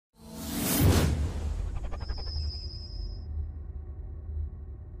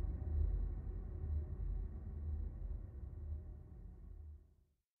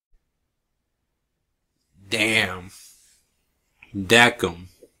Damn. Decim.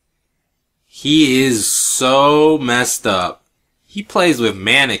 He is so messed up. He plays with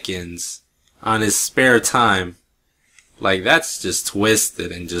mannequins on his spare time. Like, that's just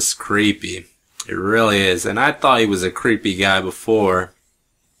twisted and just creepy. It really is. And I thought he was a creepy guy before.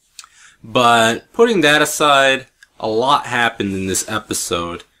 But putting that aside, a lot happened in this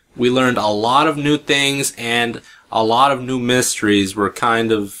episode. We learned a lot of new things, and a lot of new mysteries were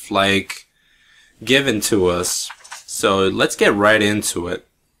kind of like given to us. So let's get right into it.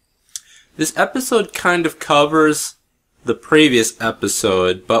 This episode kind of covers the previous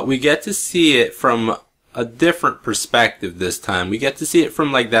episode, but we get to see it from a different perspective this time. We get to see it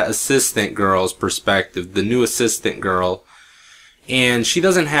from like that assistant girl's perspective, the new assistant girl. And she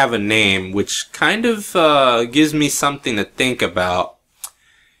doesn't have a name, which kind of gives me something to think about.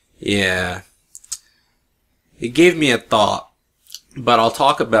 Yeah. It gave me a thought, but I'll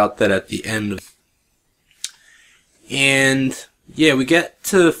talk about that at the end. And yeah, we get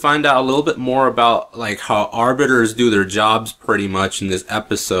to find out a little bit more about like how arbiters do their jobs pretty much in this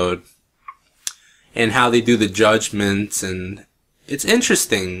episode, and how they do the judgments. And it's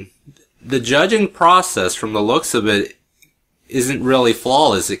interesting. The judging process, from the looks of it, isn't really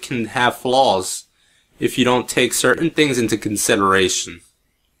flawless. It can have flaws if you don't take certain things into consideration.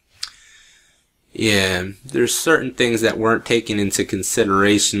 Yeah, there's certain things that weren't taken into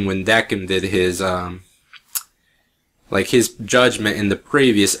consideration when Decim did his like his judgment in the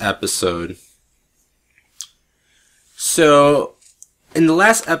previous episode. So in the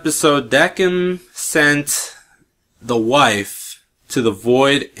last episode, Decim sent the wife to the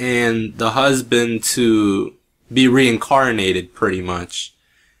void and the husband to be reincarnated, pretty much.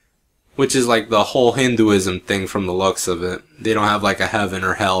 Which is like the whole Hinduism thing from the looks of it. They don't have like a heaven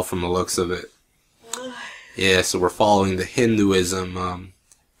or hell from the looks of it. Yeah, so we're following the Hinduism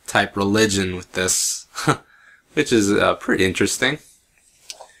type religion with this. Which is pretty interesting.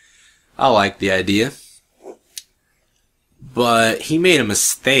 I like the idea. But he made a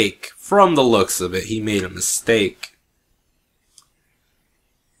mistake. From the looks of it, he made a mistake.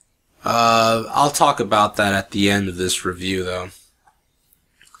 I'll talk about that at the end of this review, though.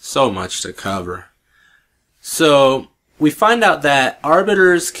 So much to cover. So, we find out that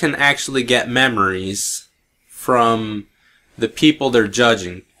arbiters can actually get memories from the people they're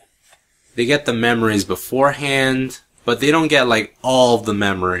judging. They get the memories beforehand, but they don't get like all of the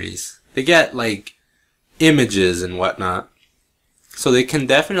memories. They get like images and whatnot. So they can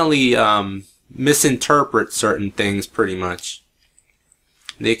definitely misinterpret certain things pretty much.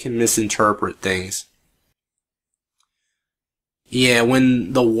 They can misinterpret things. Yeah,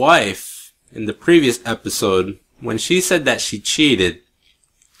 when the wife, in the previous episode, when she said that she cheated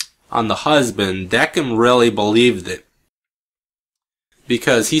on the husband, Decim really believed it.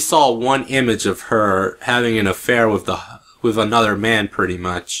 Because he saw one image of her having an affair with another man, pretty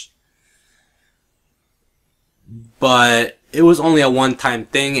much. But it was only a one-time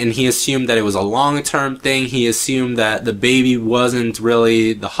thing, and he assumed that it was a long-term thing. He assumed that the baby wasn't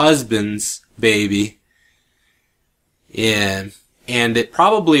really the husband's baby. Yeah, and it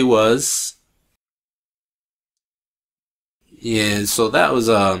probably was. Yeah, so that was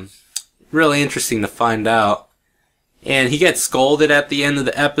really interesting to find out. And he gets scolded at the end of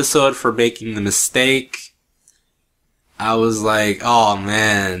the episode for making the mistake. I was like, oh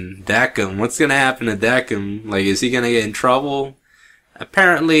man, Decim, what's gonna happen to Decim? Like, is he gonna get in trouble?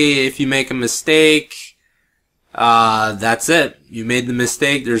 Apparently, if you make a mistake, that's it. You made the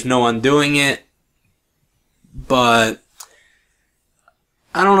mistake, there's no undoing it. But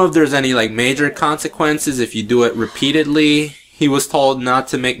I don't know if there's any like major consequences if you do it repeatedly. He was told not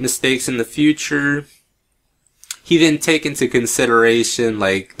to make mistakes in the future. He didn't take into consideration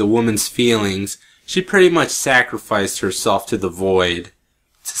like the woman's feelings. She pretty much sacrificed herself to the void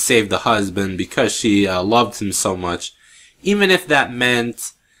to save the husband because she loved him so much. Even if that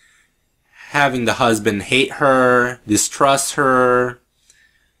meant having the husband hate her, distrust her.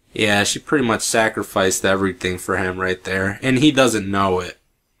 Yeah, she pretty much sacrificed everything for him right there. And he doesn't know it.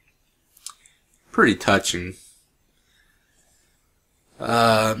 Pretty touching.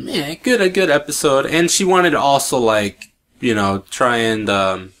 Yeah, a good episode. And she wanted to also, like, you know, try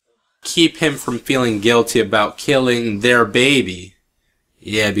and keep him from feeling guilty about killing their baby.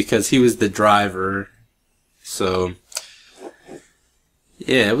 Yeah, because he was the driver. So,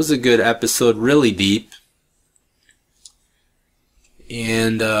 yeah, it was a good episode. Really deep.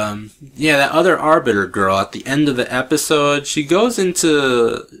 And, yeah, that other arbiter girl at the end of the episode, she goes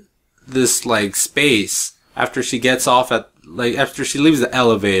into this, like, space after she gets off at, like, after she leaves the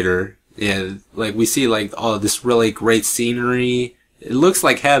elevator. Yeah, like, we see, like, all this really great scenery. It looks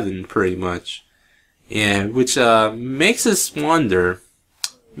like heaven, pretty much. And which makes us wonder,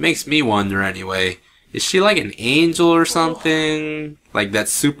 makes me wonder anyway, is she like an angel or something? Like that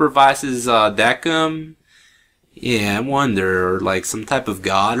supervises Decim? Yeah, I wonder, or like some type of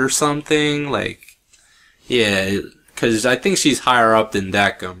god or something? Like, yeah, because I think she's higher up than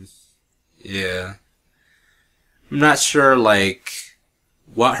Decim. Yeah. I'm not sure, like,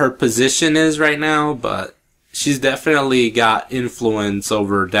 what her position is right now, but she's definitely got influence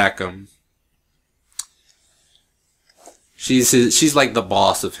over Decim. She's like the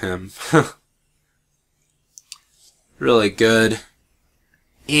boss of him. Really good.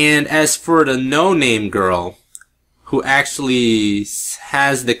 And as for the no-name girl, who actually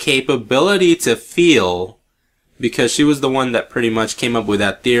has the capability to feel, because she was the one that pretty much came up with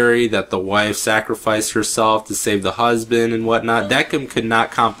that theory that the wife sacrificed herself to save the husband and whatnot. Decim could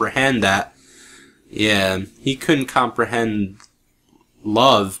not comprehend that. Yeah, he couldn't comprehend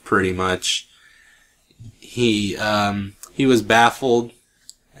love, pretty much. He was baffled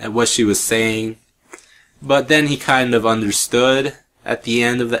at what she was saying. But then he kind of understood at the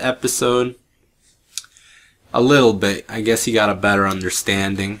end of the episode. A little bit. I guess he got a better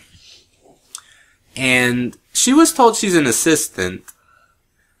understanding. And she was told she's an assistant.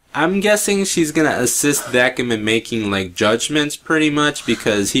 I'm guessing she's gonna assist Decim in making like judgments pretty much,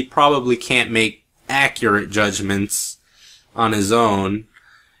 because he probably can't make accurate judgments on his own.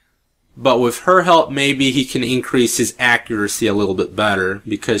 But with her help, maybe he can increase his accuracy a little bit better,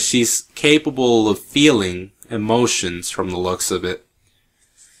 because she's capable of feeling emotions from the looks of it.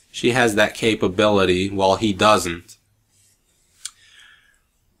 She has that capability while he doesn't.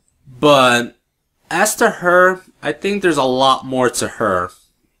 But as to her, I think there's a lot more to her,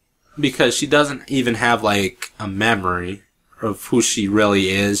 because she doesn't even have like a memory of who she really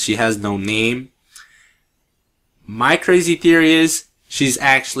is. She has no name. My crazy theory is she's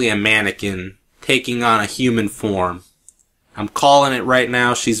actually a mannequin taking on a human form. I'm calling it right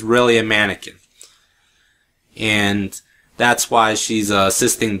now. She's really a mannequin. And that's why she's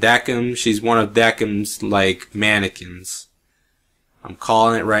assisting Decim. She's one of Decim's like mannequins. I'm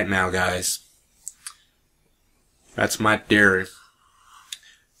calling it right now, guys. That's my theory.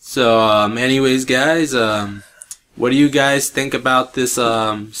 So, anyways, guys, what do you guys think about this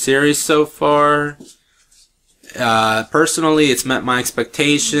series so far? Personally, it's met my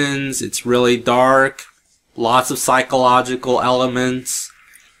expectations. It's really dark. Lots of psychological elements.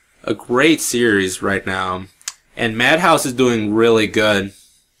 A great series right now. And Madhouse is doing really good.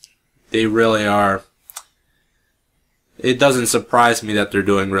 They really are. It doesn't surprise me that they're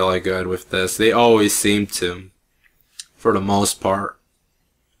doing really good with this. They always seem to, for the most part.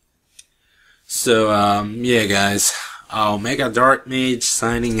 So, yeah, guys. Omega Dark Mage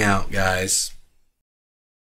signing out, guys.